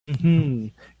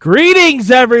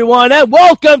Greetings, everyone, and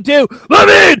welcome to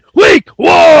the Midweek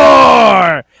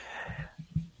War!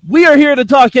 We are here to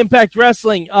talk Impact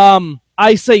Wrestling.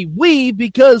 I say we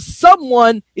because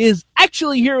someone is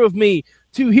actually here with me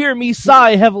to hear me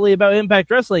sigh heavily about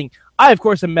Impact Wrestling. I, of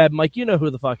course, am Mad Mike. You know who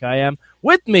the fuck I am.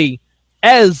 With me,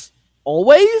 as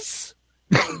always,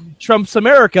 Trump's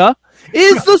America,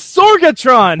 is the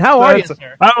Sorgatron. How are you, sir?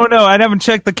 I don't know. I haven't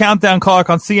checked the countdown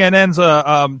clock on CNN's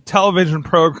television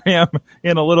program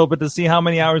in a little bit to see how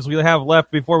many hours we have left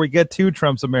before we get to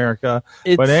Trump's America.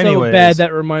 It's so bad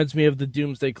that reminds me of the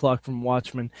Doomsday Clock from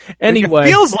Watchmen. Anyway, it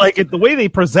feels like it the way they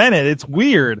present it. It's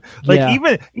weird. Like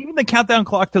even the countdown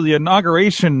clock to the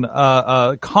inauguration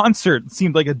concert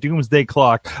seemed like a Doomsday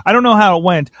Clock. I don't know how it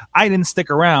went. I didn't stick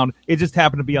around. It just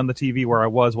happened to be on the TV where I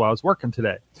was while I was working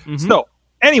today. Mm-hmm. So.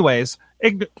 Anyways,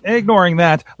 ignoring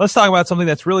that, let's talk about something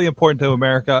that's really important to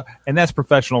America, and that's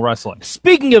professional wrestling.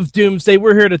 Speaking of Doomsday,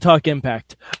 we're here to talk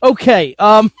Impact. Okay,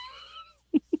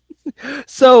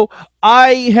 so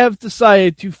I have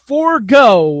decided to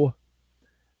forego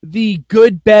the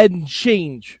good, bad, and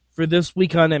change for this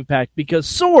week on Impact because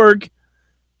Sorg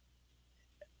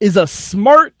is a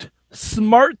smart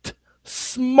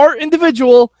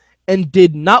individual and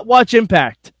did not watch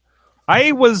Impact.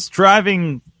 I was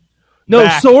driving... No,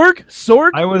 back.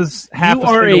 Sorg. I was half you a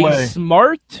are state a away.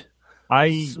 smart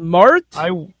I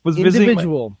was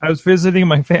individual. I was visiting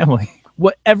my family.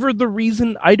 Whatever the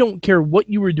reason, I don't care what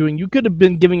you were doing. You could have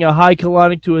been giving a high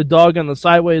colonic to a dog on the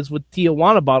sideways with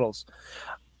Tijuana bottles.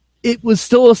 It was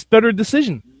still a better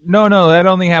decision. No, that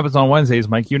only happens on Wednesdays,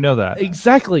 Mike. You know that.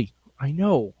 Exactly. I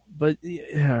know, but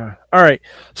yeah. All right.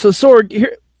 So Sorg,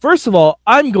 here. First of all,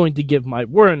 I'm going to give my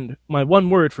one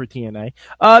word for TNA.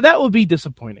 That would be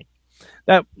disappointing.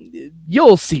 That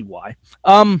you'll see why.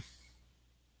 So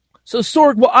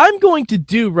Sorg, what I'm going to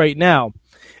do right now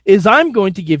is I'm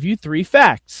going to give you 3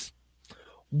 facts.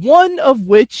 One of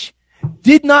which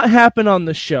did not happen on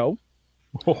the show.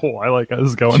 Oh, I like how this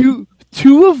is going.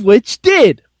 Two of which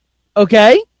did.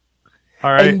 Okay?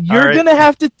 All right. And you're going to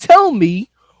have to tell me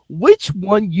which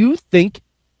one you think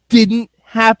didn't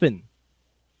happen.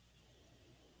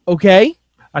 Okay?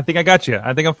 I think I got you.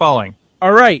 I think I'm following.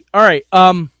 All right.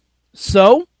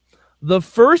 So, the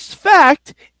first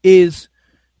fact is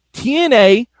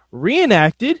TNA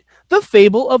reenacted the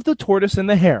Fable of the Tortoise and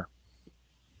the Hare.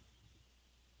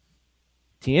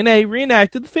 TNA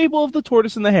reenacted the Fable of the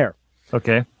Tortoise and the Hare.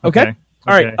 Okay. All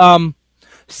right.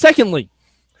 Secondly,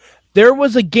 there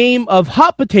was a game of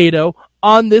hot potato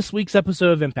on this week's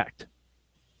episode of Impact.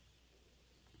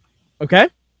 Okay?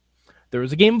 There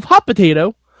was a game of hot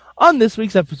potato on this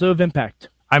week's episode of Impact.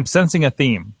 I'm sensing a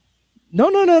theme.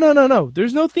 No.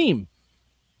 There's no theme.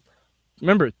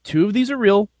 Remember, 2 of these are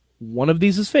real. 1 of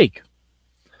these is fake.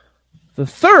 The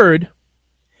third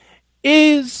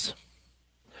is...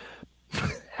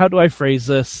 How do I phrase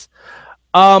this?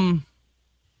 EC3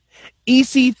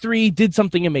 did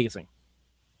something amazing.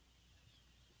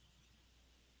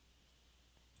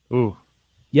 Ooh.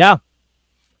 Yeah.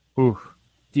 Ooh.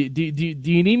 Do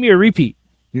you need me to repeat?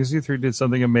 EC3 did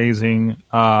something amazing.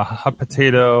 Hot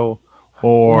potato...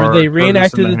 Or they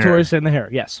reenacted the Tortoise and the Hare.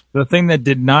 Yes. The thing that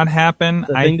did not happen,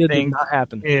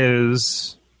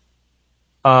 is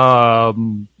hot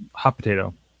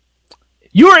potato.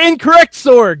 You are incorrect,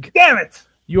 Sorg. Damn it!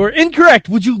 You are incorrect.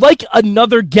 Would you like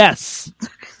another guess?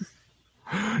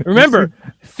 Remember,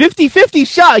 50-50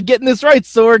 shot at getting this right,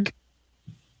 Sorg.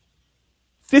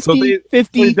 50-50 so they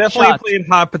definitely played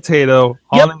hot potato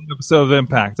on an episode of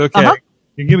Impact. Okay. Uh-huh.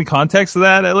 Can you give me context of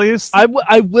that, at least? I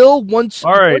will once we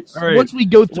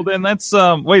go through. Well, then let's...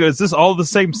 wait, is this all the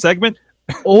same segment?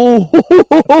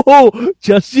 Oh,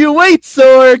 just you wait,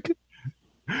 Sorg.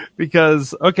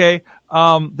 Because, okay,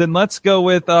 then let's go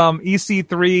with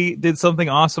EC3 did something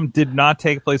awesome, did not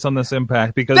take place on this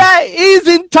Impact. Because that is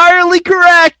entirely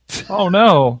correct. Oh,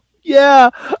 no. Yeah,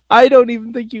 I don't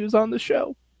even think he was on the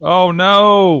show. Oh,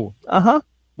 no. Uh-huh.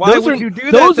 Why would you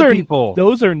do that to people?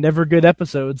 Those are never good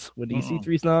episodes when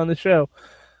EC3's not on the show.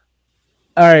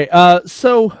 All right,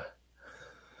 so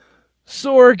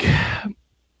Sorg,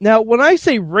 now when I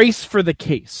say race for the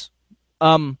case,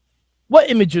 what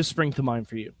images spring to mind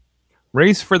for you?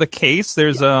 Race for the case.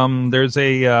 There's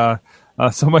a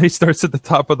somebody starts at the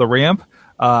top of the ramp,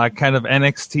 kind of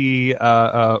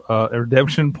NXT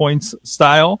redemption points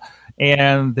style.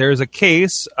 And there's a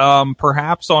case,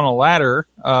 perhaps on a ladder,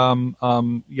 in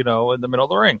the middle of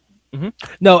the ring. Mm-hmm.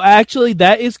 No, actually,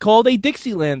 that is called a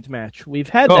Dixieland match. We've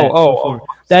had that before.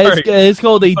 That is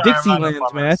called a Dixieland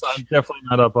match. I'm definitely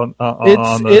not up on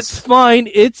this. It's fine.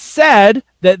 It's sad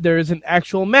that there is an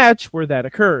actual match where that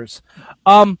occurs.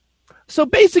 So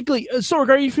basically, Sorg,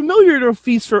 are you familiar to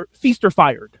Feast or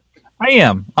Fired? I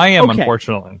am, okay.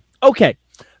 Unfortunately. Okay.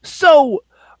 So,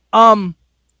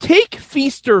 take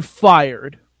Feast or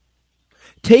Fired.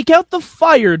 Take out the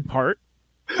fired part.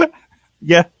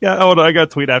 Yeah. Hold on, I got a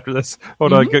tweet after this.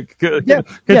 Hold on,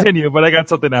 continue. But I got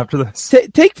something after this.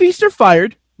 Take Feast or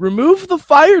Fired. Remove the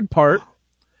fired part.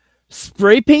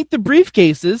 Spray paint the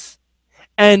briefcases,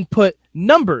 and put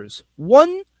numbers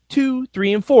 1, 2,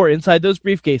 3, and 4 inside those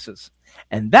briefcases.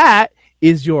 And that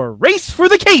is your race for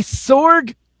the case,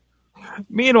 Sorg.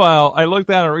 Meanwhile, I looked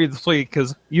down and read the tweet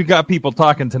because you got people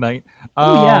talking tonight.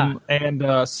 And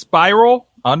Spiral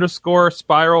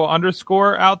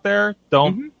 _ out there.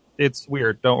 It's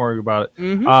weird. Don't worry about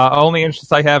it. Only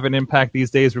interests I have in Impact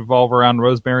these days revolve around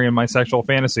Rosemary and my sexual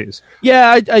fantasies.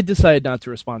 Yeah, I decided not to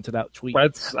respond to that tweet.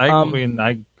 I mean,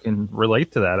 I can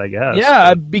relate to that, I guess.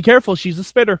 Yeah, be careful. She's a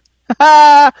spitter.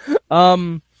 That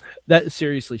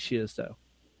seriously, she is though.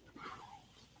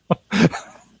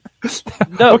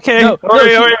 No. Okay.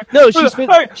 No, she spits.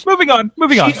 Right, moving on.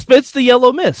 She spits the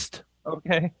yellow mist.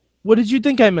 Okay. What did you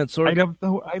think I meant, Sorg? I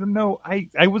don't know.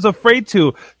 I was afraid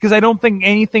to because I don't think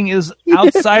anything is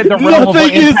outside the realm of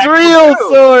Nothing is real,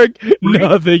 Sorg.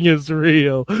 Nothing is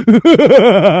real.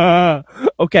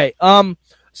 Okay.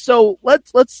 So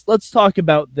let's talk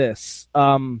about this.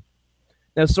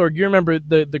 Now, Sorg, you remember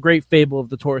the great fable of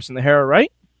the Taurus and the Hera,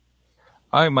 right?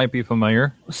 I might be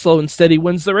familiar. Slow and steady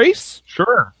wins the race.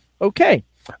 Sure. Okay.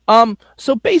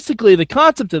 So basically, the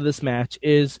concept of this match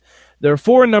is there are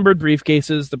 4 numbered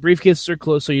briefcases. The briefcases are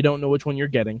closed, so you don't know which one you're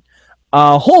getting.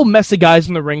 A whole mess of guys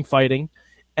in the ring fighting,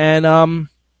 and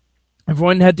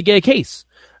everyone had to get a case.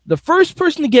 The first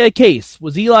person to get a case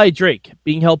was Eli Drake,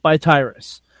 being helped by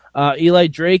Tyrus. Eli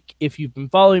Drake, if you've been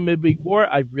following Midweek War,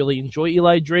 I really enjoy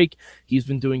Eli Drake. He's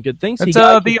been doing good things. It's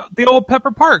the old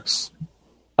Pepper Parks.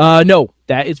 No,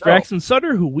 that is Braxton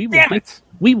Sutter, who we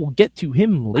will get to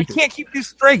him later. I can't keep these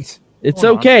straight. It's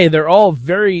okay. They're all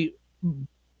very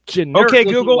generic. Okay,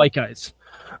 Google. White guys.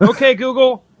 Okay,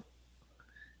 Google.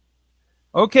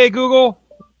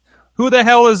 Who the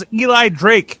hell is Eli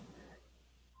Drake?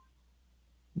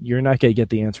 You're not going to get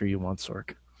the answer you want,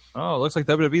 Sorg. Oh, it looks like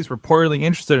WWE's reportedly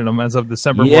interested in him as of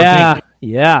December 14th.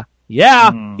 Yeah.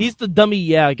 He's the dummy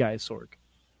guy, Sorg.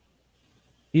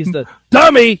 He's the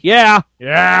dummy. Yeah.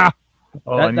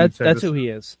 That's who he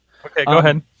is. Okay, go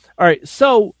ahead. All right,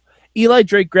 so Eli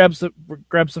Drake grabs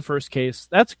the first case.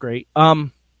 That's great.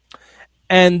 And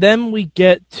then we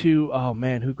get to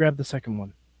who grabbed the second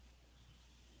one?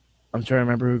 I'm trying to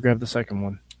remember who grabbed the second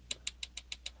one.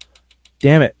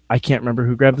 Damn it, I can't remember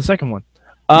who grabbed the second one.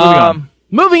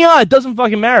 Moving on. It doesn't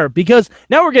fucking matter because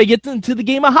now we're gonna get into the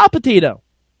game of hot potato.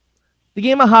 The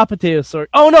game of hot potato, sorry.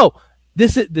 Oh no.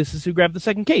 This is who grabbed the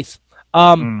second case.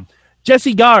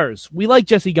 Jesse Gars. We like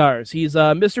Jesse Gars. He's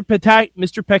Mr.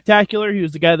 Spectacular. He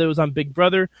was the guy that was on Big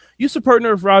Brother. Used to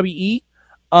partner with Robbie E.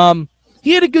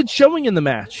 He had a good showing in the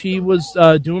match. He was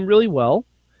doing really well.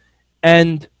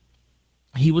 And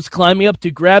he was climbing up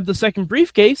to grab the second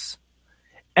briefcase.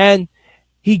 And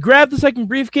he grabbed the second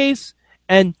briefcase.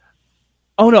 And,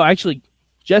 oh no, actually,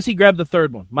 Jesse grabbed the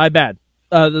third one. My bad.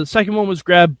 The second one was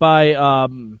grabbed by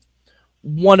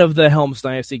one of the Helms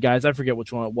Dynasty guys. I forget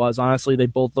which one it was. Honestly, they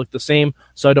both looked the same,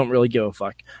 so I don't really give a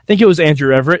fuck. I think it was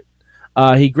Andrew Everett.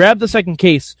 He grabbed the second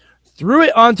case, threw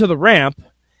it onto the ramp,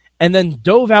 and then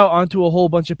dove out onto a whole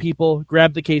bunch of people,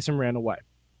 grabbed the case, and ran away.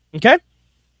 Okay?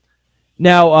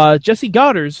 Now, Jesse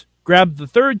Goddard grabbed the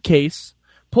third case,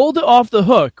 pulled it off the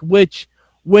hook, which,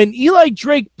 when Eli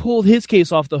Drake pulled his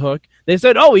case off the hook, they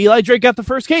said, oh, Eli Drake got the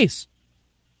first case.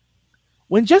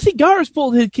 When Jesse Gars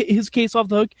pulled his case off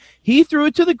the hook, he threw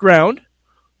it to the ground,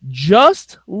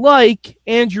 just like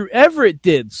Andrew Everett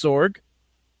did, Sorg.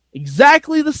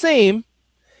 Exactly the same,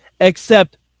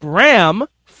 except Bram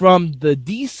from the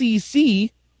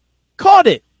DCC caught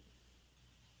it.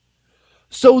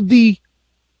 So they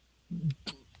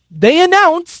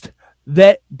announced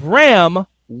that Bram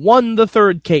won the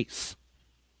third case.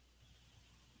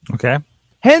 Okay.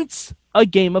 Hence, a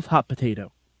game of hot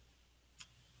potato.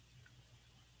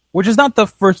 Which is not the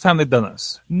first time they've done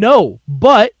this. No,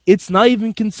 but it's not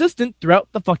even consistent throughout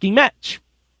the fucking match.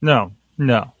 No.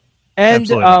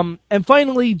 And and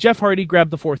finally, Jeff Hardy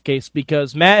grabbed the fourth case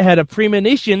because Matt had a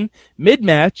premonition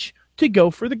mid-match to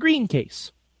go for the green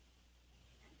case.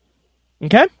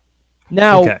 Okay?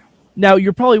 Now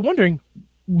you're probably wondering,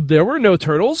 there were no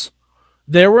turtles.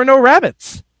 There were no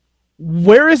rabbits.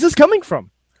 Where is this coming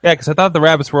from? Yeah, because I thought the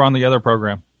rabbits were on the other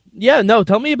program. Yeah, no,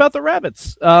 tell me about the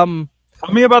rabbits.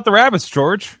 Tell me about the rabbits,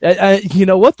 George. You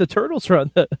know what? The turtles are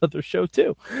on the other show,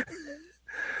 too.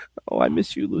 Oh, I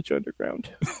miss you, Lucha Underground.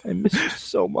 I miss you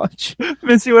so much.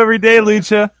 Miss you every day,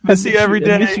 Lucha. Miss you every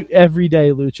day. I miss you every day,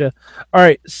 Lucha. All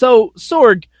right, so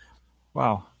Sorg.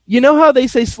 Wow. You know how they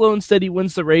say slow and steady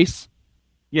wins the race?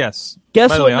 Yes. Guess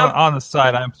By the what? way, on the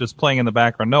side, I'm just playing in the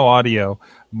background, no audio,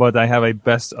 but I have a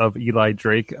best of Eli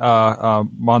Drake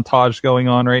montage going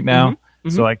on right now,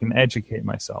 so I can educate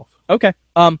myself. Okay.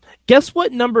 Guess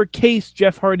what number case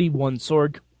Jeff Hardy won,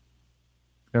 Sorg?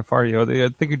 Jeff Hardy, I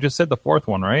think you just said the fourth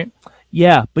one, right?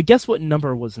 Yeah, but guess what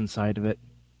number was inside of it?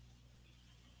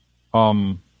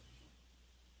 The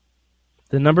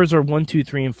numbers are 1, 2,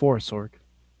 3, and 4, Sorg.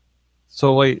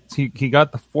 So wait, he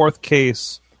got the fourth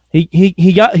case.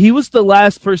 He was the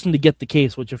last person to get the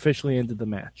case, which officially ended the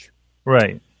match.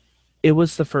 Right. It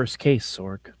was the first case,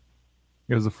 Sorg.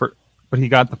 It was the first, but he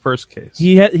got the first case.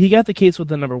 He got the case with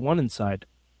the number 1 inside.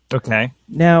 Okay.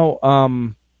 Now,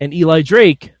 and Eli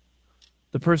Drake,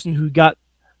 the person who got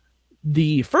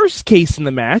the first case in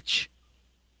the match,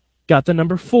 got the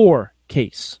number 4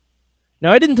 case.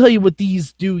 Now, I didn't tell you what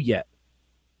these do yet.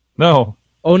 No.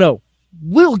 Oh no,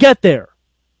 we'll get there.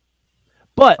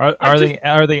 But are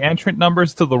they entrant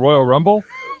numbers to the Royal Rumble?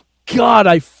 God,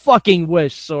 I fucking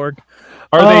wish, Sorg.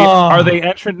 Are they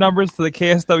entrant numbers to the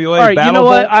KSWA? All right, Battle you know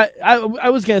Bowl? what? I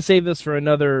was gonna save this for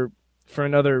another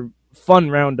fun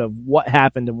round of what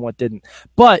happened and what didn't.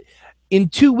 But in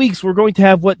 2 weeks, we're going to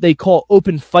have what they call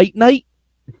Open Fight Night.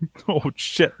 Oh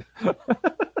shit!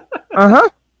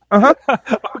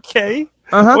 Okay.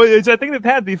 Which I think they've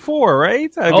had before,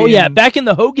 right? I mean, back in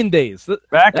the Hogan days.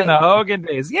 Back in the Hogan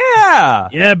days, yeah.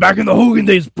 Yeah, back in the Hogan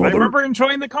days, brother. I remember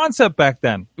enjoying the concept back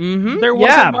then. Mm-hmm. There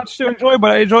wasn't much to enjoy,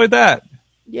 but I enjoyed that.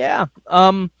 Yeah.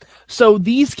 So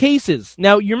these cases.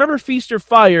 Now, you remember Feast or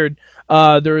Fired?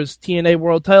 There was TNA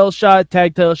World Title Shot,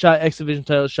 Tag Title Shot, X Division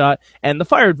Title Shot, and the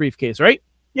Fired briefcase, right?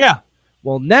 Yeah.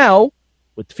 Well, now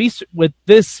with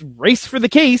this race for the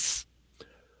case,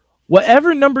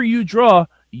 whatever number you draw,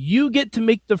 you get to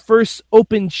make the first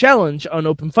open challenge on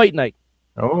Open Fight Night.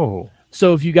 Oh.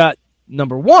 So if you got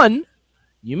number 1,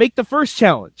 you make the first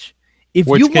challenge.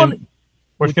 Which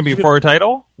can be for a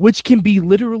title? Which can be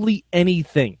literally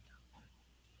anything.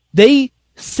 They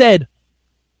said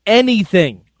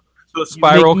anything. So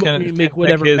Spiral you make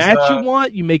whatever match you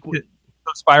want. You make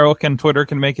Spiral Twitter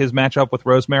can make his match up with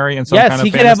Rosemary and some kind of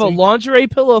he can have a lingerie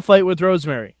pillow fight with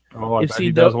Rosemary. Oh, I bet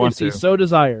he does want to. If he so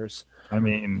desires. I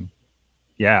mean,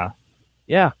 yeah.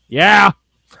 Yeah.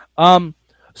 So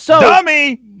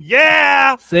dummy.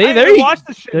 Yeah. See, there you watch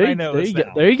the shit. I know.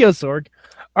 There you go, Sorg.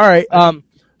 All right.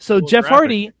 So Jeff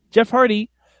Hardy,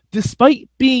 despite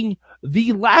being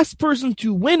the last person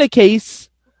to win a case,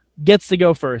 gets to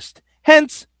go first.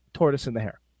 Hence, tortoise in the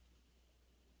hair.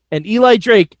 And Eli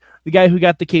Drake, the guy who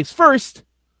got the case first,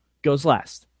 goes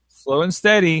last. Slow and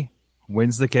steady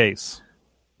wins the case.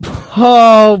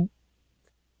 Oh,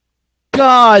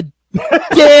 God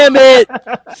damn it,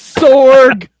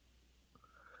 Sorg.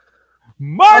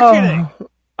 Marketing.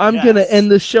 I'm going to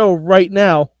end the show right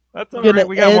now. That's all right.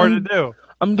 We got more to do.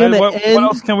 What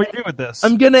else can we do with this?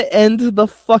 I'm going to end the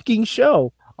fucking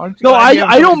show. No,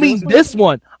 I don't mean this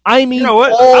one. I mean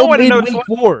all Midweek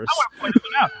Wars.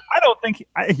 I don't think.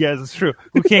 Yes, it's true.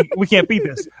 We can't beat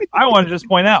this. I want to just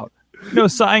point out. No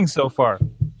sighing so far.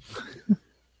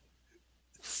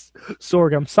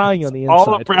 Sorg, I'm sighing on the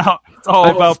inside. It's all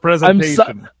about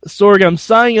presentation. Sorg, I'm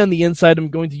sighing on the inside. I'm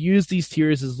going to use these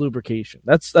tears as lubrication.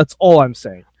 That's all I'm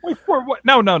saying. Wait, for what?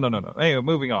 No. Anyway,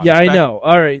 moving on. Yeah, I know.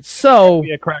 All right, so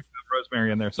a crack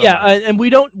Rosemary in there. Somewhere. Yeah, and we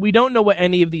don't know what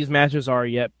any of these matches are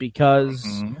yet because,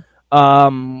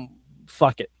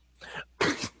 fuck it.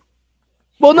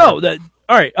 Well, no.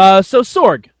 All right. So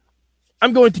Sorg,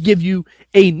 I'm going to give you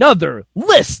another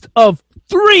list of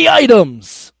 3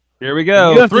 items. Here we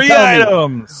go. 3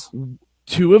 items.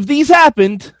 2 of these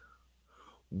happened.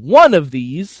 1 of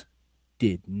these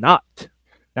did not.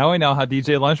 Now we know how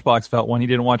DJ Lunchbox felt when he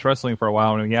didn't watch wrestling for a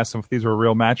while and he asked him if these were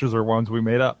real matches or ones we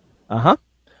made up.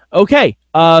 Okay.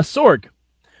 Sorg,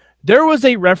 there was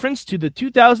a reference to the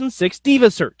 2006 Diva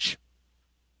Search.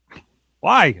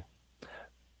 Why?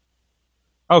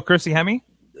 Oh, Chrissy Hemme?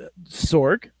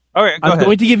 Sorg. All right, I'm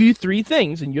going to give you 3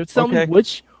 things, and you have to tell me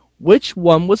which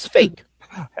one was fake.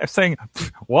 I'm saying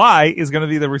why is going to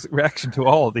be the reaction to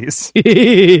all of these.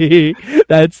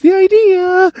 That's the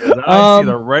idea. I see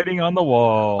the writing on the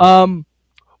wall.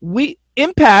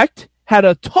 Impact had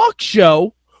a talk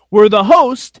show where the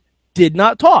host did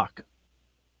not talk.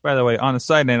 By the way, on a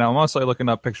side note, I'm also looking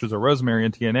up pictures of Rosemary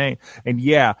in TNA, and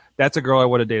yeah, that's a girl I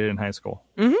would have dated in high school.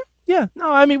 Mm-hmm. Yeah,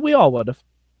 no, I mean we all would have.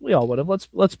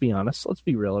 Let's be honest. Let's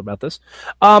be real about this.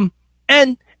 And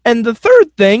the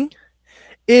third thing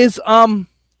is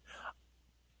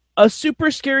a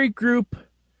super scary group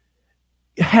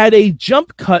had a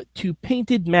jump cut to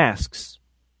painted masks.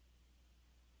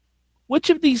 Which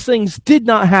of these things did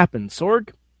not happen,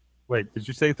 Sorg? Wait, did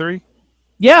you say 3?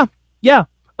 Yeah.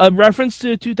 A reference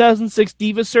to 2006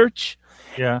 Diva Search.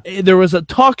 Yeah. There was a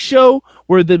talk show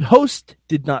where the host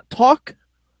did not talk,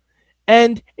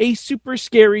 and a super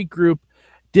scary group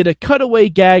did a cutaway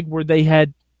gag where they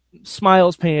had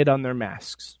smiles painted on their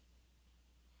masks.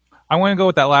 I want to go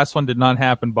with that last one. Did not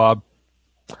happen, Bob.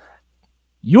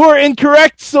 You're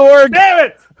incorrect, Sorg.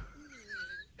 Damn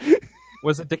it!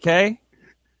 Was it Decay?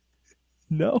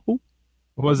 No.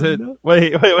 Was it? No.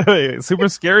 Wait. Super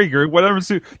scary group. Whatever.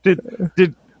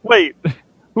 Did wait?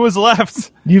 Who was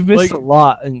left? You've missed a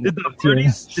lot. Did the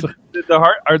Hardys? Did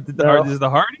the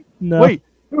Hardys? No. Wait,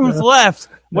 who's left?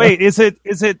 Wait, is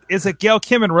it Gail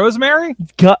Kim and Rosemary?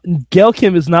 Gail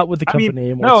Kim is not with the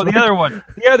company anymore. No, the other one.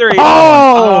 The other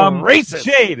racist.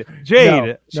 Jade.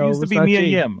 No, She used to be Mia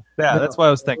Yim. Yeah, that's what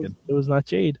I was thinking. It was not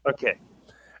Jade. Okay.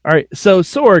 All right. So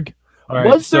Sorg,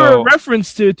 was there a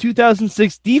reference to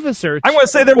 2006 Diva Search? I'm going to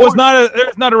say there's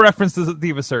not a reference to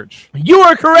Diva Search. You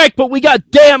are correct, but we got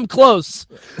damn close.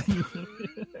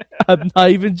 I'm not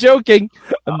even joking.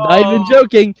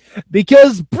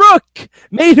 Because Brooke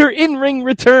made her in-ring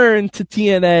return to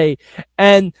TNA,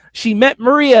 and she met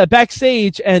Maria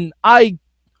backstage, and I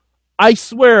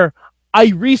swear, I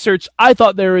researched. I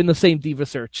thought they were in the same Diva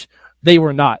Search. They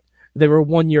were not. They were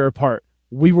 1 year apart.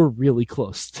 We were really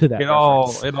close to that. It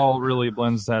all really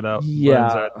blends that up. Yeah,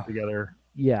 blends that together.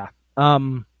 Yeah.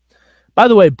 By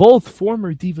the way, both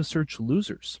former Diva Search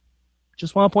losers.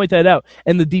 Just want to point that out.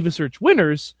 And the Diva Search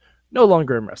winners no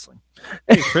longer in wrestling.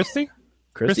 Hey, Christy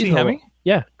Hemme?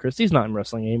 Yeah, Christy's not in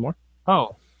wrestling anymore.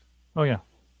 Oh yeah.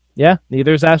 Yeah,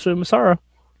 neither is Ashley Massaro.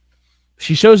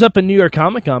 She shows up in New York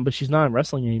Comic Con, but she's not in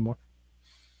wrestling anymore.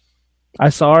 I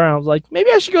saw her and I was like,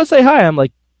 maybe I should go say hi. I'm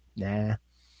like, nah.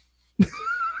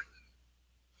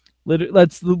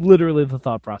 That's literally the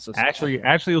thought process.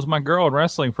 Ashley was my girl in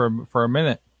wrestling for a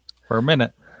minute.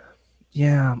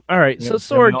 Yeah. All right. Yeah, so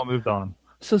Sorg, we all moved on.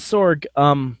 So Sorg,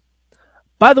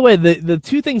 by the way, the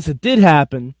two things that did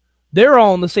happen, they're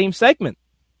all in the same segment.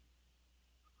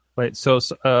 Wait. So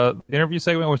the interview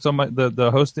segment where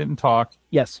the host didn't talk.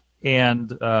 Yes. And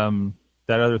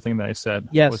that other thing that I said.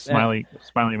 Yes. Was smiley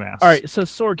mask. All right. So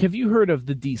Sorg, have you heard of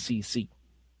the DCC?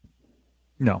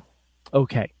 No.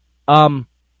 Okay.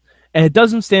 And it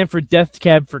doesn't stand for Death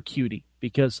Cab for Cutie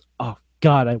because, oh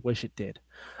God, I wish it did.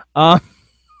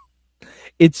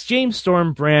 It's James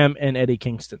Storm, Bram, and Eddie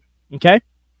Kingston. Okay.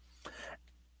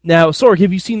 Now, Sorg,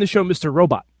 have you seen the show Mr.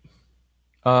 Robot?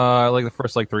 Like the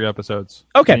first 3 episodes.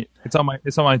 Okay. It's on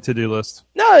my to-do list.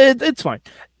 No, it's fine.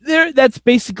 That's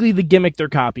basically the gimmick they're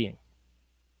copying.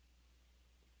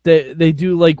 They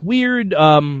do weird.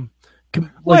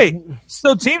 Wait,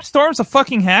 so James Storm's a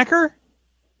fucking hacker?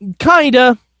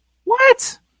 Kinda.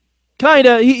 What?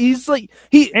 Kinda. He's a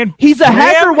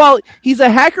hacker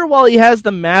while he has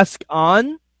the mask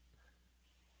on.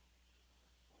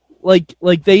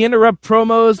 Like they interrupt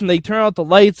promos and they turn out the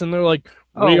lights and they're like,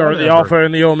 we are the Alpha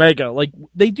and the Omega. Like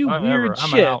they do weird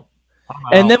shit. I'm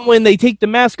and then when they take the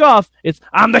mask off, it's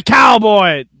I'm the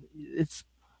cowboy.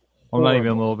 I'm not even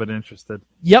a little bit interested.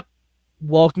 Yep.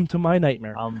 Welcome to my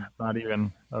nightmare. I'm not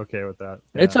even okay with that.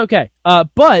 Yeah. It's okay.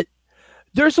 But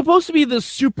they're supposed to be this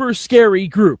super scary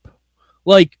group.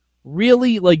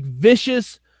 Really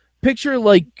vicious. Picture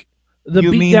the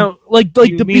beatdown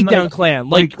the beatdown clan.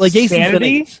 Like Ace and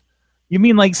Sanity? You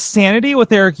mean like Sanity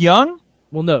with Eric Young?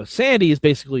 Well, no. Sanity is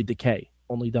basically Decay,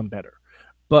 only done better.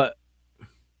 But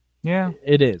yeah.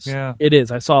 It is. Yeah. It is.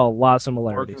 I saw a lot of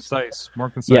similarities. More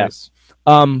concise.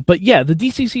 Yeah. But yeah, the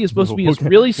DCC is supposed to be this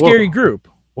really scary group.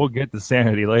 We'll get to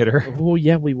Sanity later. Oh,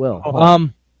 yeah, we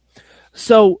will.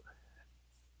 So,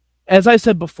 as I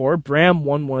said before, Bram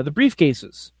won one of the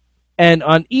briefcases. And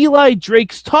on Eli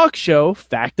Drake's talk show,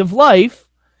 Fact of Life,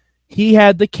 he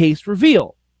had the case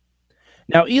reveal.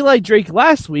 Now, Eli Drake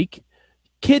last week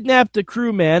kidnapped a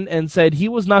crewman and said he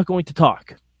was not going to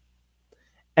talk.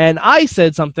 And I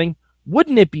said something,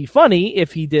 wouldn't it be funny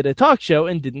if he did a talk show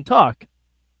and didn't talk?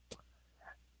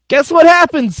 Guess what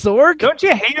happened, Sorg? Don't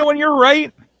you hate it when you're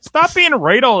right? Stop being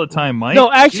right all the time, Mike. No,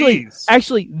 actually,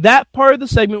 that part of the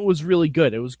segment was really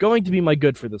good. It was going to be my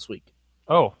good for this week.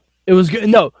 Oh. It was good.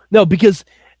 No, because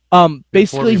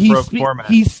basically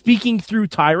he's speaking through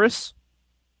Tyrus,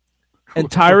 and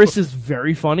Tyrus is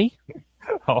very funny.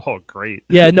 Oh, great.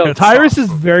 Yeah, no, Tyrus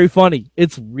is very funny.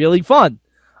 It's really fun.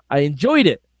 I enjoyed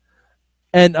it.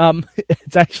 And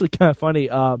it's actually kind of funny.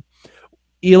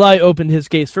 Eli opened his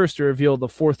case first to reveal the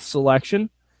fourth selection,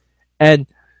 and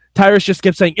Tyrus just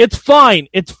kept saying, it's fine.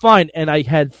 And I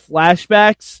had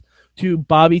flashbacks to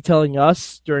Bobby telling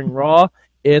us during Raw,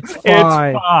 it's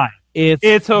fine.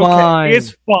 It's okay. Fine.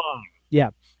 It's fine. Yeah.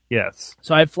 Yes.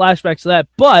 So I have flashbacks to that.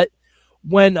 But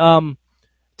when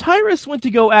Tyrus went to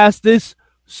go ask this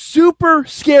super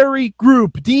scary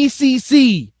group,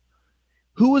 DCC,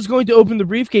 who was going to open the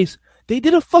briefcase, they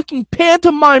did a fucking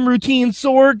pantomime routine,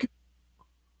 Sorg.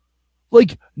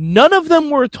 Like, none of them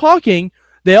were talking.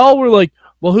 They all were like,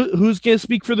 well, who's going to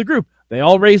speak for the group? They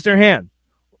all raised their hand.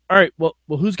 All right, well,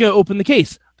 who's going to open the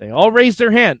case? They all raised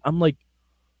their hand. I'm like,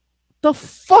 the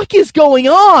fuck is going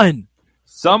on?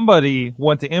 Somebody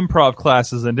went to improv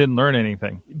classes and didn't learn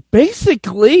anything.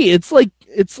 Basically, it's like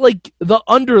the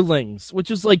underlings, which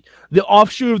is like the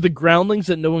offshoot of the groundlings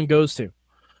that no one goes to.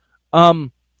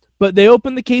 But they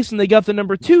opened the case and they got the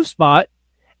number 2 spot,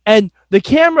 and the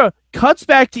camera cuts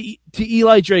back to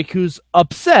Eli Drake, who's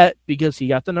upset because he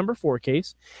got the number 4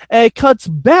 case, and it cuts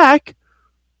back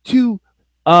to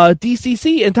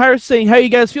DCC and Tyrus saying, how you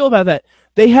guys feel about that?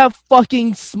 They have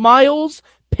fucking smiles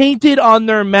painted on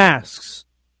their masks.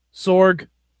 Sorg.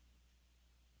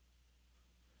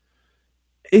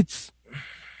 It's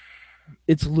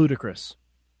ludicrous.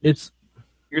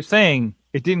 You're saying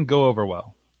it didn't go over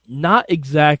well. Not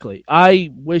exactly.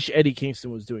 I wish Eddie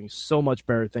Kingston was doing so much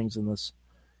better things in this.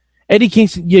 Eddie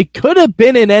Kingston, you could have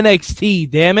been in NXT,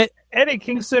 damn it. Eddie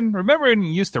Kingston, remember when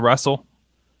he used to wrestle?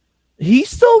 He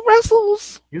still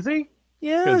wrestles. Is he?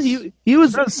 Yeah, he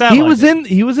was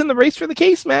in the race for the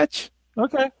case match.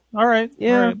 Okay. All right.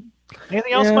 Yeah. All right.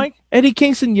 Anything else, Mike? Eddie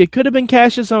Kingston, you could have been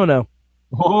Cassius Ohno.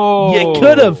 Oh, you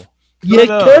could have. You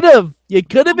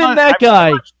could have been that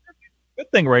guy.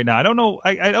 Good thing right now. I don't know.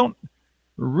 I don't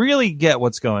really get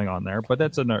what's going on there, but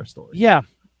that's another story. Yeah.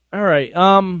 All right.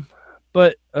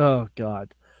 But oh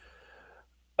god.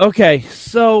 Okay,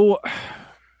 so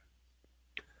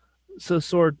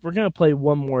Sword, we're gonna play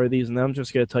one more of these, and then I'm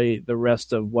just gonna tell you the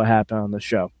rest of what happened on the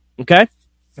show. Okay?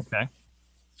 Okay.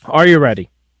 Are you ready?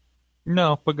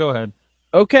 No, but go ahead.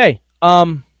 Okay.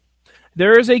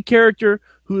 There is a character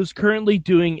who is currently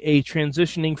doing a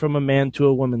transitioning from a man to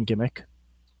a woman gimmick.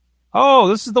 Oh,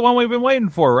 this is the one we've been waiting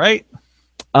for, right?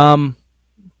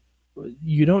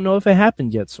 You don't know if it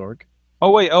happened yet, Sorg. Oh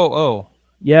wait. Oh.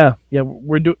 Yeah.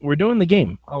 We're doing the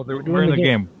game. Oh, we're in the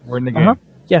game. We're in the game. Uh-huh.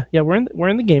 Yeah. We're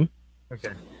in the game.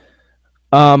 Okay.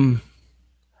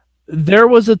 There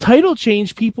was a title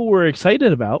change people were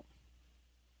excited about.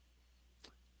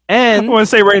 And I want to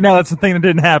say right now that's the thing that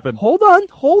didn't happen. Hold on.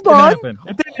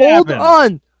 It didn't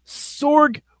happen.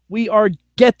 Sorg, we are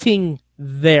getting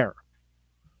there.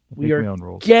 We are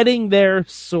getting there,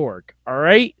 Sorg. All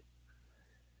right?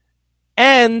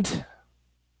 And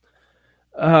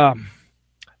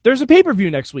there's a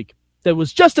pay-per-view next week that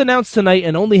was just announced tonight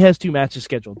and only has 2 matches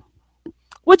scheduled.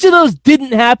 Which of those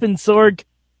didn't happen, Sorg?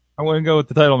 I'm going to go with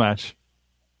the title match.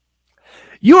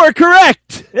 You are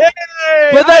correct. Yay!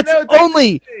 But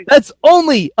that's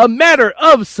only a matter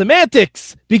of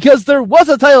semantics because there was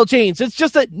a title change. It's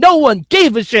just that no one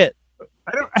gave a shit.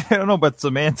 I don't know about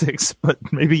semantics, but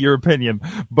maybe your opinion.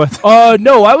 But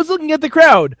no, I was looking at the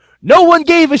crowd. No one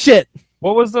gave a shit.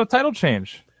 What was the title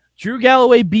change? Drew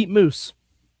Galloway beat Moose.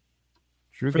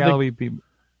 Beat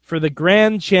for the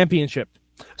Grand Championship.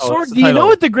 Oh, Sorg, do you know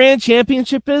what the Grand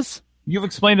Championship is? You've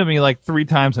explained to me like 3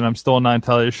 times, and I'm still not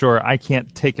entirely sure. I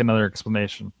can't take another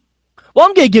explanation. Well,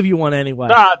 I'm going to give you one anyway.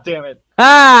 Ah, damn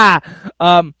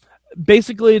it.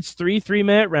 Basically, it's 3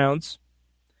 3-minute rounds.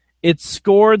 It's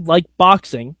scored like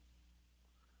boxing.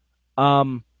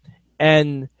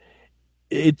 And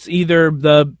it's either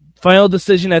the final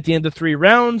decision at the end of 3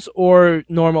 rounds or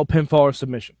normal pinfall or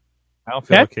submission. I don't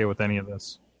feel okay with any of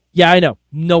this. Yeah, I know.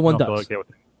 No one does. Okay with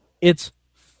it. It's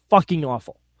fucking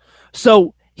awful.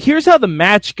 So here's how the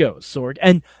match goes, Sorg.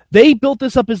 And they built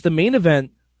this up as the main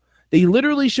event. They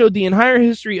literally showed the entire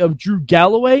history of Drew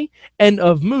Galloway and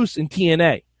of Moose in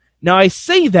TNA. Now, I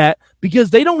say that because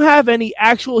they don't have any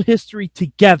actual history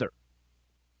together.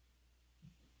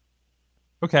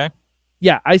 Okay.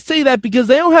 Yeah, I say that because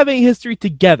they don't have any history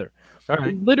together. All right.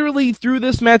 They literally threw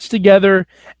this match together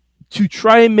to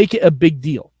try and make it a big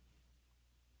deal.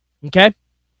 Okay?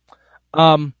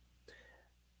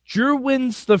 Drew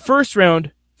wins the first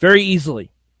round very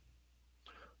easily.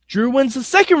 Drew wins the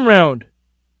second round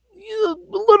a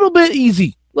little bit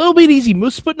easy.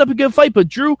 Moose is putting up a good fight, but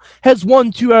Drew has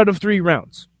won 2 out of 3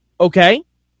 rounds. Okay?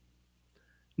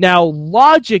 Now,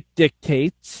 logic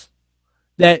dictates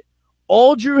that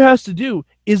all Drew has to do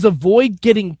is avoid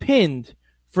getting pinned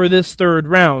for this 3rd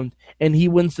round, and he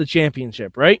wins the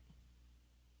championship, right?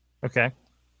 Okay.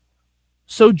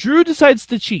 So Drew decides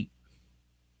to cheat.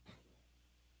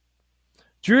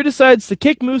 Drew decides to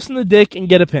kick Moose in the dick and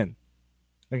get a pin.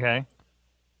 Okay.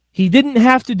 He didn't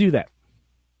have to do that.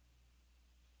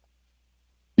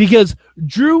 Because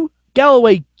Drew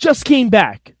Galloway just came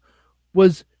back,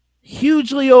 was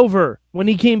hugely over when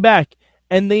he came back,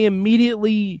 and they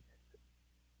immediately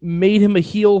made him a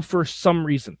heel for some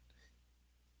reason.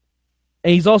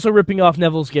 And he's also ripping off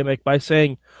Neville's gimmick by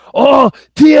saying, "Oh,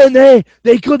 TNA,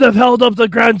 they could have held up the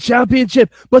Grand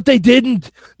Championship, but they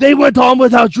didn't. They went on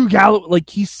without Drew Galloway."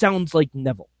 Like, he sounds like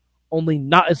Neville, only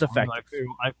not as effective.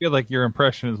 I feel like your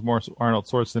impression is more Arnold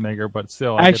Schwarzenegger, but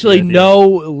still. Actually, no,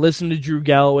 listen to Drew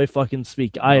Galloway fucking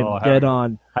speak. I am dead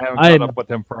on. I haven't caught up with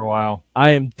him for a while.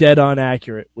 I am dead on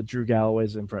accurate with Drew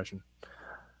Galloway's impression.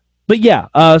 But yeah,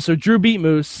 so Drew beat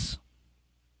Moose,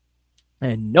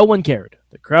 and no one cared.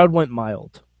 The crowd went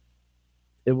mild.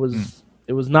 It was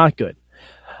not good.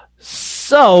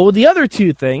 So the other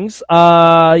two things,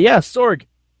 Sorg,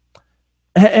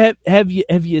 have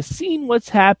you seen what's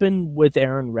happened with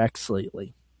Aaron Rex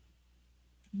lately?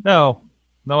 No,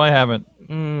 I haven't.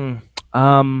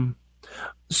 Sorg,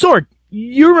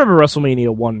 you remember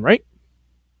WrestleMania 1, right?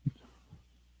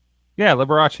 Yeah,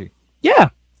 Liberace. Yeah.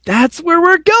 That's where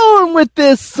we're going with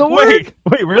this, Sorg.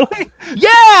 Wait, really?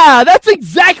 Yeah, that's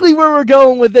exactly where we're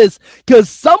going with this.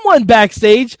 Because someone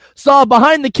backstage saw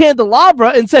Behind the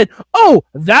Candelabra and said, "Oh,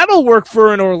 that'll work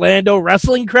for an Orlando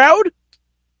wrestling crowd."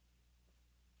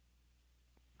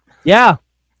 Yeah.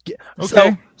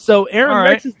 Okay. So Aaron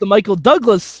Rex is the Michael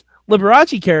Douglas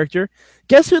Liberace character.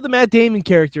 Guess who the Matt Damon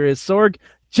character is, Sorg?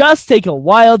 Just take a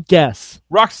wild guess.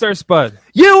 Rockstar Spud.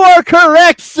 You are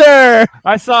correct, sir.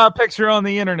 I saw a picture on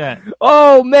the internet.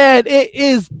 Oh, man, it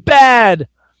is bad.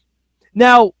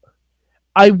 Now,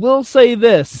 I will say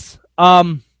this.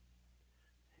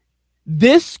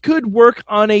 This could work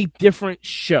on a different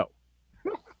show.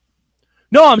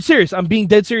 No, I'm serious. I'm being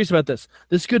dead serious about this.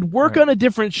 This could work on a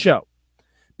different show.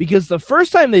 Because the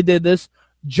first time they did this,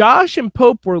 Josh and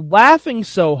Pope were laughing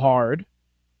so hard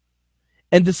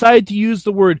and decided to use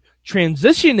the word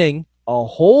transitioning a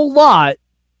whole lot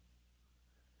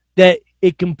that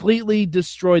it completely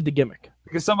destroyed the gimmick.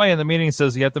 Because somebody in the meeting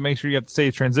says you have to make sure you have to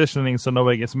say transitioning so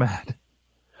nobody gets mad.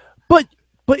 But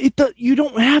you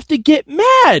don't have to get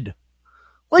mad.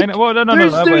 Like,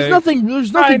 there's nothing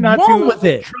wrong with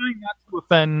it. Trying not to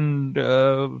offend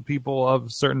people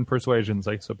of certain persuasions,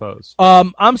 I suppose.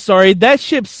 I'm sorry, that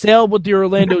ship sailed with the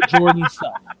Orlando Jordan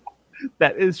stuff.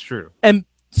 That is true. And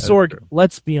Sorg,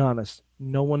 let's be honest.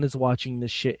 No one is watching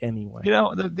this shit anyway. You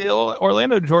know, the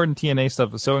Orlando Jordan TNA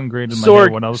stuff is so ingrained in my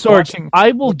head when I was watching.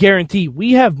 I will guarantee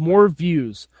we have more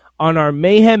views on our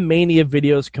Mayhem Mania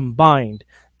videos combined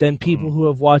than people who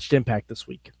have watched Impact this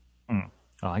week. Oh,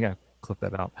 I gotta clip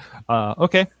that out.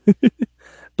 Okay.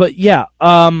 But yeah,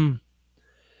 and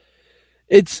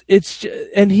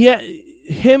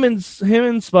him and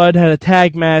Spud had a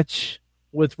tag match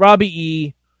with Robbie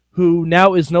E, who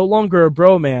now is no longer a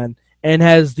bro man and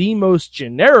has the most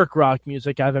generic rock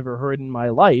music I've ever heard in my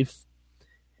life.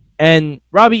 And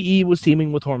Robbie E was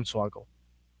teaming with Hornswoggle.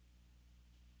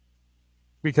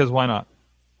 Because why not?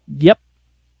 Yep.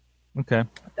 Okay.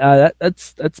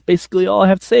 That's basically all I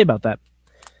have to say about that.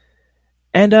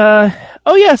 And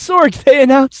Sorg, they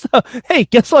announced, hey,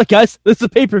 guess what, guys? This is a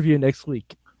pay-per-view next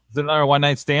week. Is it another one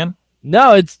night stand?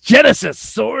 No, it's Genesis,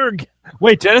 Sorg.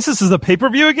 Wait, Genesis is a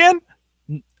pay-per-view again?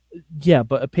 Yeah,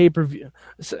 but a pay-per-view.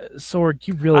 Sorg,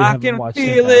 you really haven't watched it. I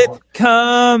can feel it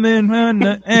coming on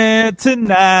the air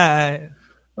tonight.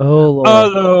 Oh, Lord.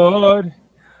 Oh, Lord.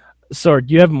 Sorg,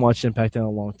 you haven't watched Impact in a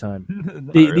long time.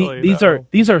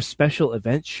 These are special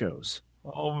event shows.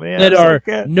 Oh, man. That are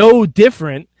no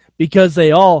different because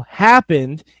they all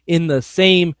happened in the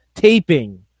same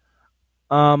taping.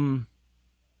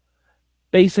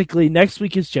 Basically, next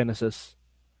week is Genesis.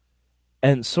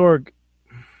 And Sorg,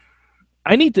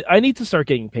 I need to start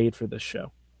getting paid for this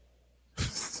show.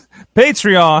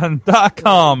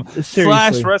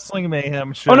 Patreon.com/Wrestling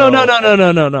Mayhem Show. Oh,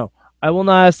 no. I will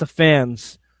not ask the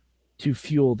fans to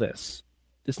fuel this.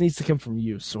 This needs to come from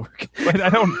you, Sorg. Wait,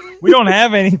 we don't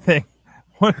have anything.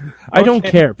 I don't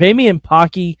care. Pay me in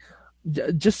Pocky.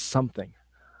 Just something.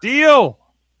 Deal.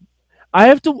 I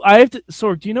have to.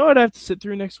 Sorg, do you know what I have to sit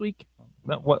through next week?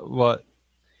 What?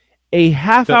 A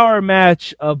half-hour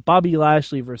match of Bobby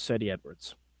Lashley versus Eddie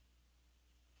Edwards.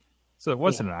 So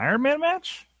what's it, an Iron Man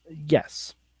match?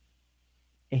 Yes.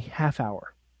 A half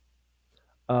hour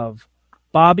of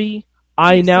Bobby,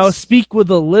 I now speak with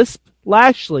a lisp,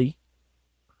 Lashley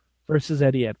versus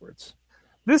Eddie Edwards.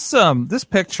 This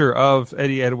picture of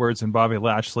Eddie Edwards and Bobby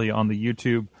Lashley on the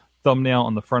YouTube thumbnail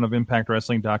on the front of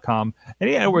ImpactWrestling.com,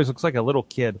 Eddie Edwards looks like a little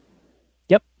kid.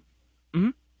 Yep.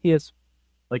 Mm-hmm. He is.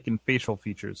 like in facial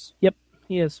features. Yep,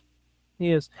 he is.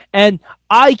 He is. And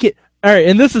I can. All right,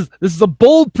 and this is a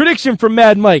bold prediction from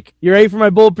Mad Mike. You ready for my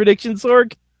bold prediction,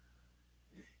 Sorg?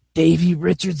 Davey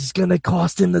Richards is going to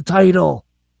cost him the title.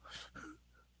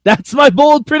 That's my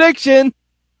bold prediction.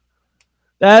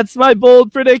 That's my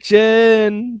bold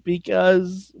prediction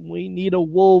because we need a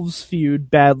Wolves feud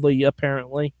badly,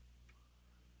 apparently.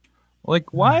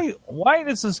 Like, why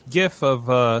does this gif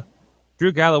of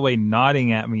Drew Galloway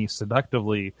nodding at me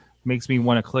seductively makes me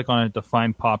want to click on it to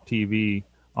find Pop TV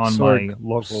on Sorg, my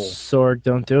local... Sorg,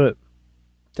 don't do it.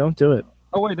 Don't do it.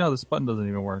 Oh, wait, no, this button doesn't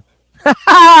even work.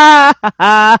 Oh,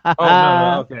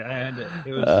 no, okay, I had it.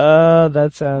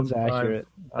 That sounds accurate.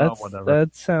 Whatever.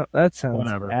 That sounds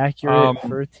Whatever. accurate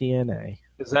for TNA.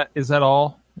 Is that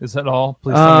all? Is that all?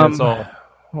 Please tell me it's all.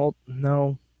 Well,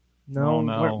 no. Oh,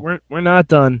 no. We're not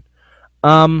done.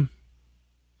 All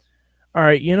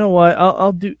right, you know what?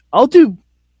 I'll do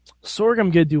Sorg,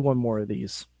 I'm gonna do one more of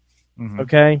these. Mm-hmm.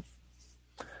 Okay.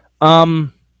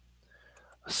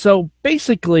 So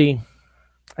basically,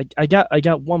 I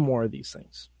got one more of these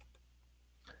things.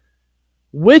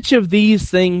 Which of these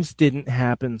things didn't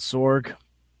happen, Sorg?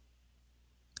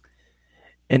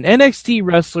 An NXT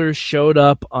wrestler showed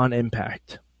up on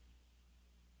Impact.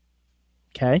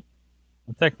 Okay.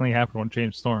 It technically happened when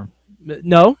James Storm.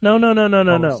 No.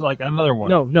 It's like another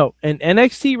one. No. An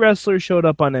NXT wrestler showed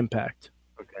up on Impact.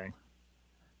 Okay.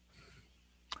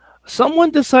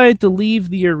 Someone decided to leave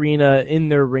the arena in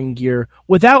their ring gear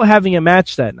without having a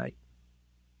match that night.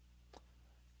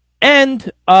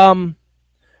 And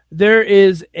there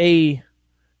is a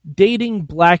dating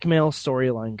blackmail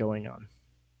storyline going on.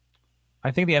 I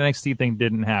think the NXT thing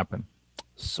didn't happen.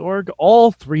 Sorg,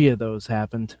 all three of those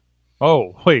happened.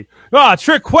 Oh, wait.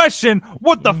 Trick question.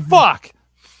 What the fuck?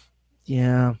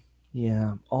 Yeah.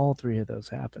 All three of those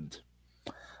happened.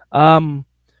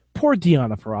 Poor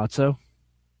Deonna Purrazzo.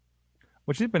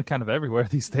 Which has been kind of everywhere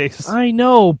these days. I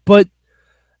know, but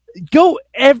go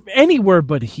anywhere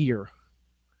but here.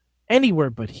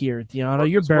 Anywhere but here, Deonna.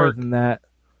 You're better than that.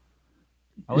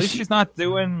 At least she's not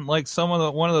doing like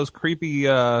one of those creepy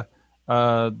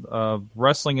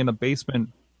wrestling in a basement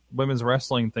women's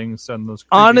wrestling things and those.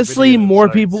 Honestly, more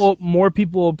people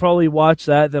will probably watch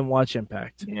that than watch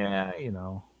Impact. Yeah,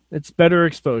 it's better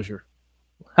exposure.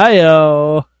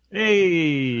 Hi-yo.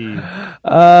 Hey.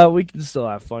 We can still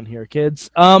have fun here, kids.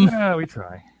 Yeah, we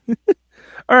try.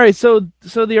 All right, so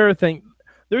the other thing,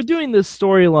 they're doing this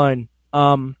storyline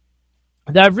that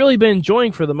I've really been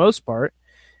enjoying for the most part.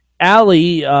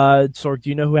 Allie, Sorg, do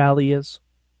you know who Allie is?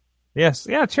 Yes,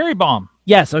 yeah, Cherry Bomb.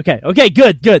 Yes, okay,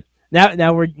 good.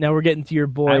 Now we're getting to your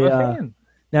boy. I'm a fan.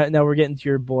 Now we're getting to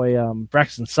your boy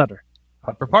Braxton Sutter.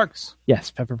 Pepper Parks.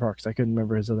 Yes, Pepper Parks. I couldn't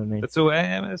remember his other name. That's what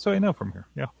I know from here.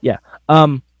 Yeah. Yeah.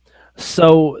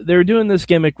 So they're doing this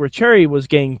gimmick where Cherry was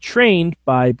getting trained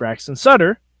by Braxton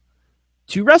Sutter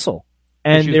to wrestle,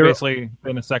 and she's basically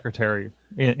been a secretary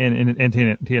in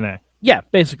TNA. Yeah,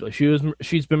 basically,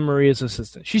 she's been Maria's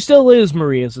assistant. She still is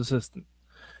Maria's assistant,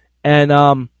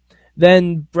 and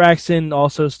then Braxton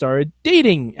also started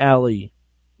dating Allie,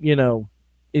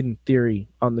 in theory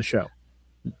on the show.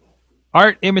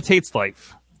 Art imitates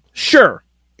life. Sure.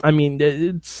 I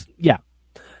mean, yeah.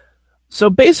 So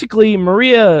basically,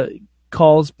 Maria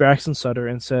calls Braxton Sutter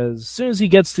and says, as soon as he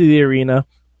gets to the arena,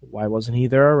 why wasn't he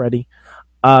there already?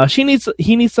 He needs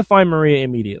to find Maria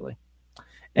immediately.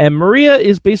 And Maria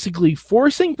is basically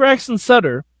forcing Braxton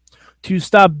Sutter to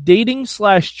stop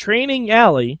dating/training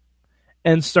Allie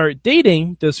and start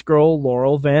dating this girl,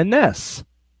 Laurel Van Ness.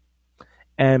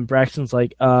 And Braxton's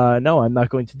like, no, I'm not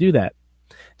going to do that.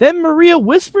 Then Maria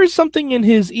whispers something in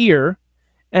his ear,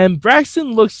 and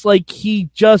Braxton looks like he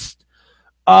just,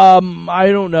 I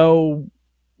don't know,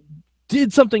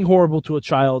 did something horrible to a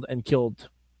child and killed.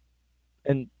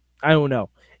 And I don't know.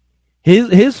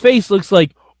 His face looks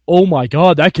like, oh my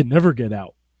God, that can never get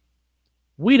out.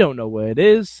 We don't know what it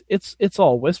is. It's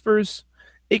all whispers.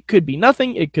 It could be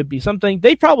nothing. It could be something.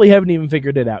 They probably haven't even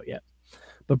figured it out yet.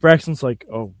 But Braxton's like,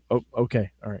 oh,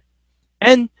 okay, all right.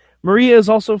 And Maria is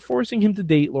also forcing him to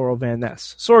date Laurel Van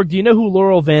Ness. Sorg, do you know who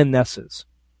Laurel Van Ness is?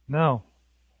 No.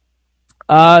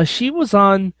 She was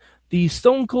on the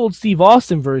Stone Cold Steve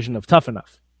Austin version of Tough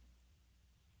Enough.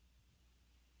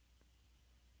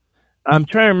 I'm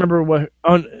trying to remember what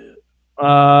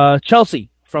on Chelsea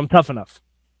from Tough Enough.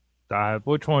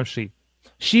 Which one was she?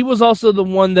 She was also the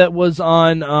one that was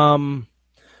on.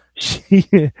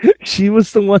 She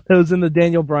was the one that was in the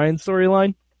Daniel Bryan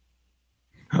storyline.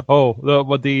 Oh,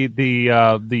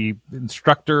 the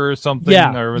instructor or something?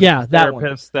 Yeah, or yeah, that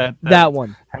one. That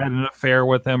one had an affair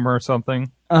with him or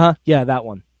something. Yeah, that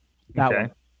one. That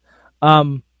okay.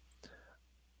 one.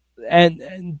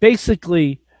 and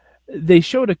basically, they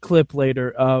showed a clip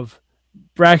later of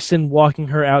Braxton walking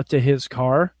her out to his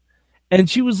car, and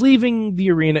she was leaving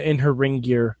the arena in her ring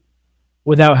gear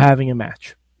without having a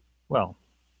match. Well,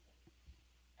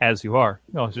 as you are,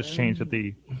 it's just changed at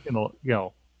the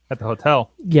at the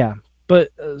hotel. Yeah,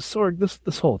 but Sorg,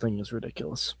 this whole thing is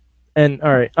ridiculous. And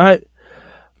all right,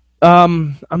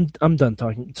 I'm done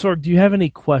talking. Sorg, do you have any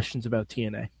questions about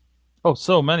TNA? Oh,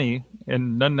 so many,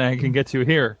 and none that I can get to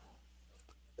here.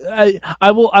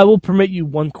 I will permit you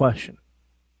one question.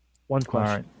 One question.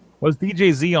 All right. Was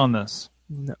DJZ on this?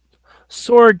 No.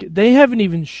 Sorg, they haven't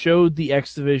even showed the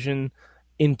X Division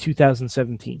in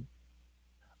 2017.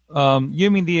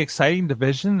 You mean the exciting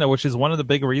division, which is one of the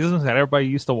big reasons that everybody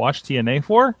used to watch TNA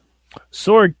for?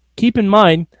 Sorg, keep in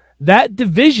mind, that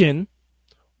division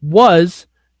was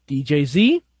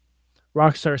DJZ,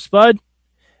 Rockstar Spud,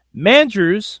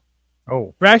 Mandrews,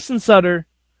 Braxton Sutter,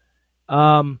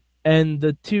 and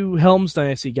the two Helms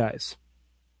Dynasty guys.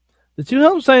 The two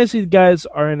Helms Dynasty guys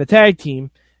are in a tag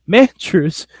team.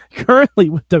 Mandrews, currently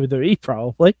with WWE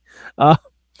probably.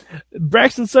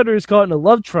 Braxton Sutter is caught in a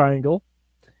love triangle.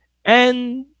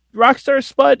 And Rockstar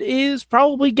Spud is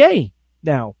probably gay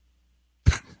now.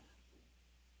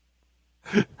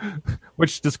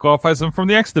 Which disqualifies him from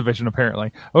the X Division,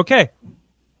 apparently. Okay.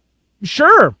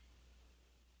 Sure.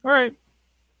 All right.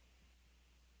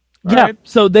 Yeah,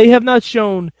 so they have not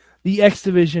shown the X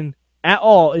Division at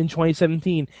all in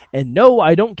 2017. And no,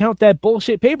 I don't count that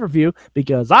bullshit pay-per-view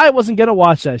because I wasn't going to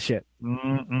watch that shit.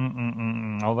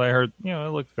 Although I heard,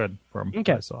 it looked good from what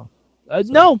I saw.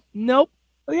 Nope.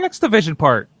 The X Division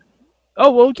part.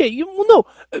 Oh, okay. No.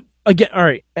 Again, all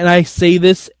right. And I say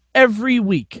this every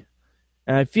week,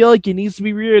 and I feel like it needs to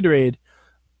be reiterated.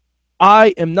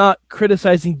 I am not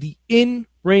criticizing the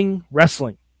in-ring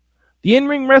wrestling. The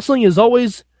in-ring wrestling is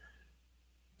always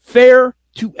fair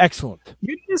to excellent.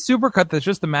 You need a supercut that's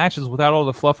just the matches without all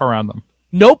the fluff around them.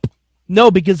 Nope. No,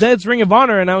 because then it's Ring of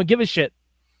Honor, and I don't give a shit.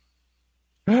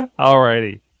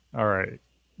 Alrighty. All right.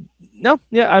 No,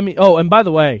 yeah, I mean, and by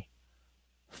the way,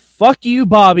 fuck you,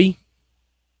 Bobby.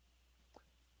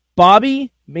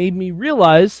 Bobby made me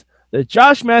realize that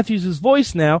Josh Matthews'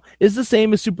 voice now is the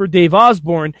same as Super Dave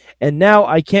Osborne, and now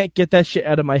I can't get that shit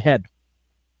out of my head.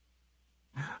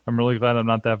 I'm really glad I'm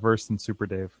not that versed in Super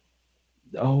Dave.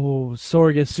 Oh,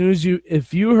 Sorg, as soon as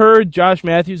if you heard Josh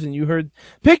Matthews and you heard,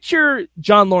 picture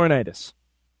John Laurinaitis,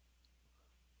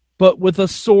 but with a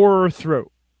sore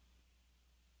throat.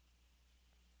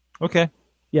 Okay.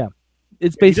 Yeah.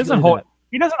 It's basically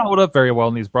he doesn't hold up very well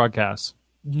in these broadcasts.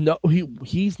 No,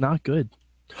 he's not good.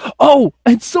 Oh,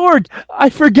 and Sorg, I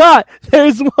forgot.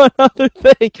 There's one other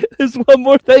thing. There's one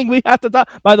more thing we have to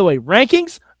talk. By the way,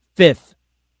 rankings, fifth.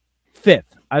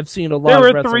 I've seen a lot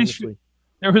of wrestling this week.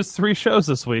 There was 3 shows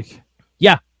this week.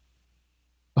 Yeah.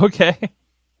 Okay.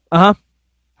 Uh-huh.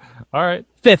 All right.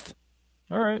 Fifth.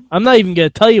 All right. I'm not even going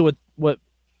to tell you what...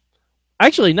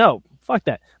 Actually, no. Fuck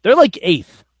that. They're like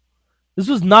 8th. This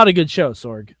was not a good show,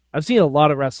 Sorg. I've seen a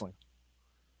lot of wrestling.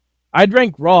 I'd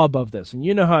rank Raw above this, and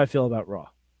you know how I feel about Raw.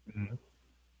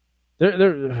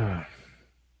 Mm-hmm.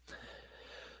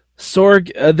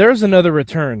 Sorg, there's another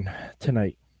return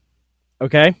tonight.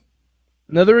 Okay?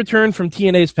 Another return from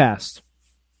TNA's past.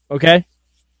 Okay?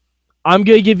 I'm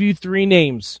going to give you 3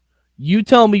 names. You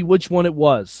tell me which one it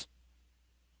was.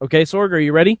 Okay, Sorg, are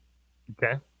you ready?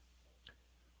 Okay.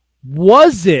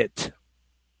 Was it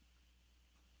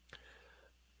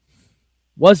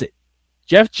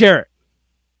Jeff Jarrett,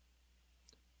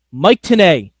 Mike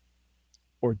Tenay,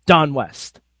 or Don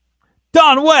West?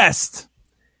 Don West!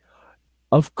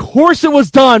 Of course it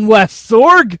was Don West,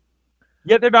 Sorg!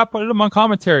 Yeah, they're not putting him on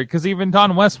commentary because even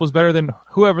Don West was better than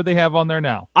whoever they have on there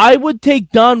now. I would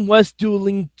take Don West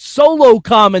doing solo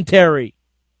commentary.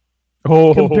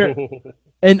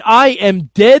 And I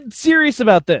am dead serious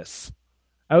about this.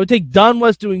 I would take Don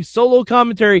West doing solo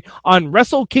commentary on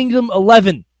Wrestle Kingdom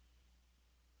 11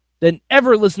 than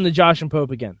ever listen to Josh and Pope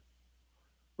again.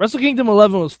 Wrestle Kingdom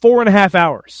 11 was 4.5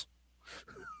 hours.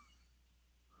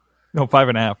 No,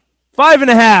 5.5.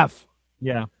 5.5.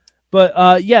 Yeah.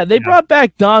 But, they brought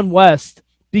back Don West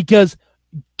because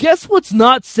guess what's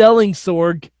not selling,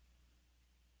 Sorg?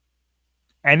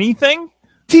 Anything?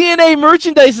 TNA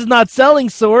merchandise is not selling,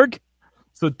 Sorg.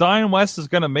 So Don West is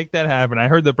going to make that happen. I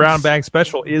heard the Brown Bag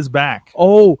Special is back.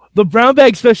 Oh, the Brown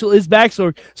Bag Special is back,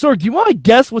 Sorg. Sorg, do you want to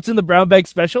guess what's in the Brown Bag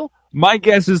Special? My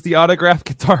guess is the autographed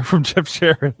guitar from Jeff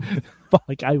Jarrett.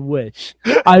 Fuck, I wish.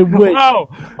 I wish. Wow,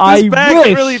 this bag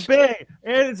is really big,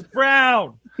 and it's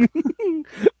brown. All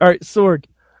right, Sorg.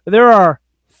 There are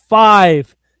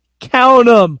 5, count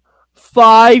them,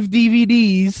 5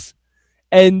 DVDs,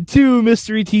 and 2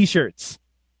 mystery T-shirts.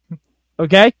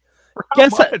 Okay,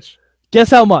 guess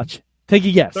how much? Take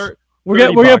a guess. We're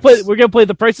gonna play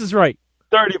The Price is Right.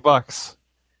 $30.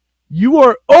 You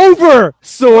are over,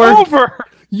 Sorg. Over.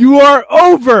 You are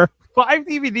over. 5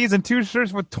 DVDs and 2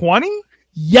 shirts for $20?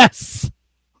 Yes.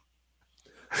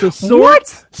 So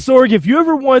Sorg, if you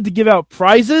ever wanted to give out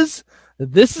prizes,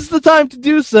 this is the time to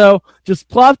do so. Just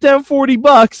plop down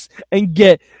 $40 and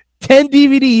get 10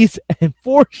 DVDs and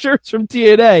 4 shirts from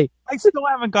TNA. I still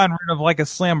haven't gotten rid of like a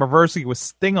Slammiversary with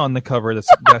Sting on the cover that's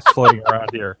floating around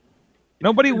here.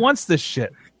 Nobody wants this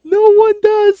shit. No one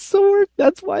does, Sorg.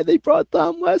 That's why they brought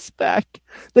Don West back.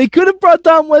 They could have brought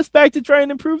Don West back to try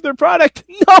and improve their product.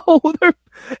 No,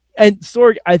 and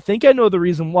Sorg, I think I know the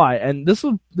reason why. And this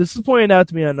is pointed out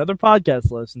to me on another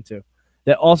podcast I listen to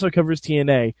that also covers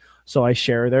TNA, so I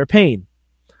share their pain.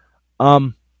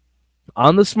 On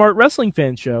the Smart Wrestling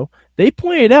Fan Show, they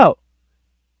pointed out,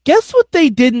 guess what they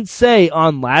didn't say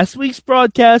on last week's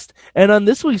broadcast and on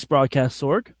this week's broadcast,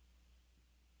 Sorg?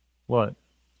 What?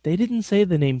 They didn't say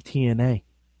the name TNA.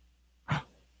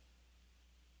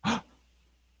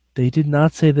 They did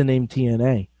not say the name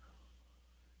TNA.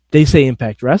 They say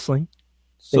Impact Wrestling.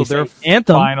 So they're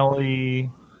Anthem. Finally...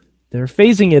 They're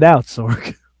phasing it out,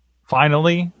 Sorg.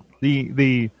 Finally,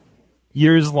 the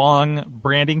years-long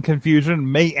branding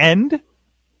confusion may end?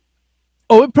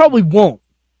 Oh, it probably won't.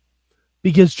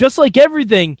 Because just like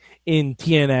everything in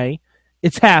TNA,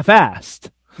 it's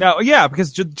half-assed. Now, yeah,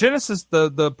 because Genesis,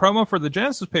 the promo for the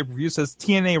Genesis pay-per-view says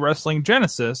TNA Wrestling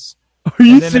Genesis. Are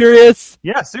you serious?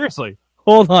 Yeah, seriously.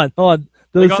 Hold on. Look on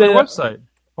their website.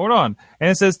 Hold on. And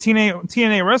it says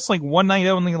TNA Wrestling One Night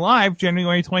Only Live,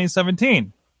 January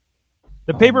 2017.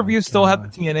 The pay-per-view still have the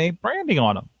TNA branding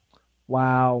on them.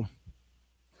 Wow.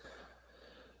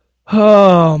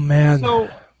 Oh, man. So,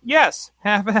 yes,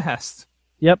 half-assed.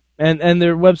 Yep, and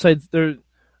their websites,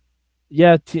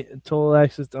 Total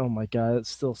Access. Oh my God, it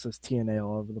still says TNA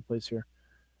all over the place here.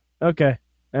 Okay,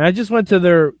 and I just went to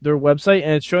their website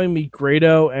and it's showing me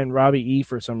Grado and Robbie E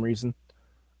for some reason.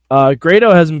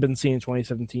 Grado hasn't been seen in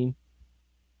 2017.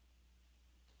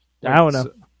 I don't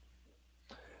know.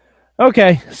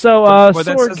 Okay, so but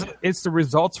that says it's the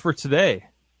results for today.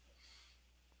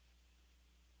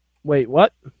 Wait,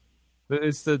 what?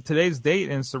 It's today's date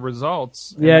and it's the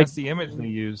results. And that's the image they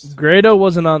used. Grado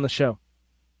wasn't on the show.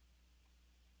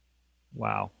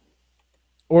 Wow.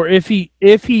 Or if he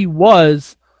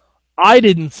was, I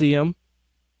didn't see him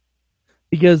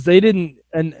because they didn't.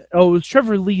 And it was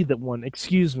Trevor Lee that won.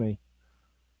 Excuse me.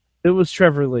 It was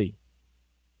Trevor Lee.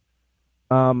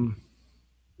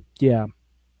 Yeah.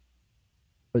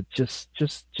 But just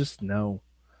know.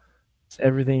 It's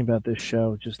everything about this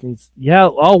show just needs. Yeah.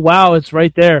 Oh wow, it's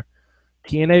right there.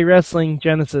 TNA Wrestling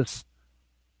Genesis.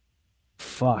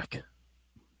 Fuck.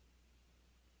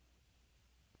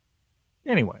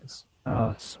 Anyways.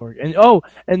 Oh, sorry.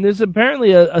 And there's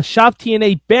apparently a Shop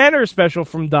TNA banner special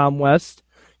from Dom West.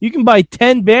 You can buy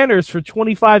 10 banners for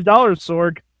 $25,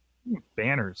 Sorg.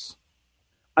 Banners.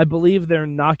 I believe they're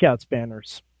Knockouts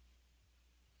banners.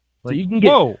 Like, so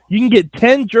you can get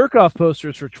 10 jerk-off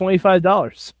posters for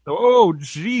 $25. Oh,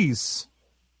 jeez.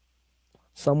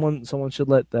 Someone should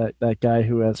let that guy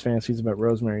who has fantasies about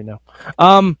Rosemary know.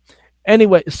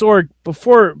 Anyway, Sorg,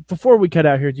 before we cut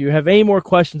out here, do you have any more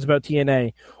questions about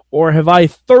TNA? Or have I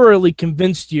thoroughly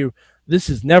convinced you this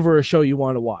is never a show you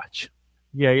want to watch?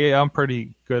 Yeah, I'm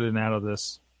pretty good and out of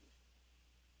this.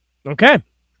 Okay.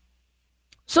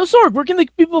 So, Sorg, where can the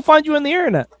people find you on the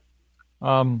internet?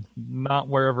 Not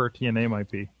wherever TNA might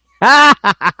be.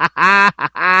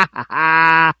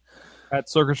 At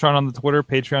Sorgatron on the Twitter,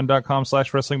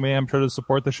 patreon.com/WrestlingMayhem, try to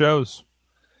support the shows.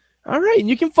 All right, and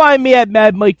you can find me at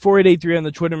MadMike4883 on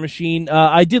the Twitter machine.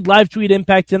 I did live tweet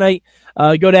Impact tonight.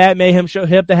 Go to @Mayhem Show,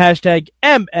 hit up the hashtag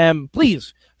MM.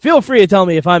 Please feel free to tell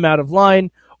me if I'm out of line,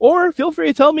 or feel free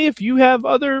to tell me if you have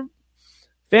other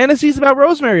fantasies about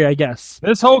Rosemary, I guess.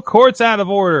 This whole court's out of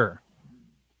order.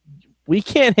 We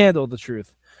can't handle the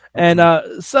truth. And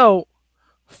so,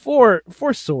 for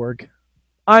Sorg,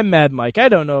 I'm Mad Mike. I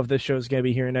don't know if this show's going to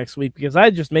be here next week because I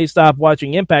just may stop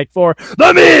watching Impact for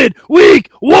the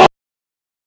Midweek War!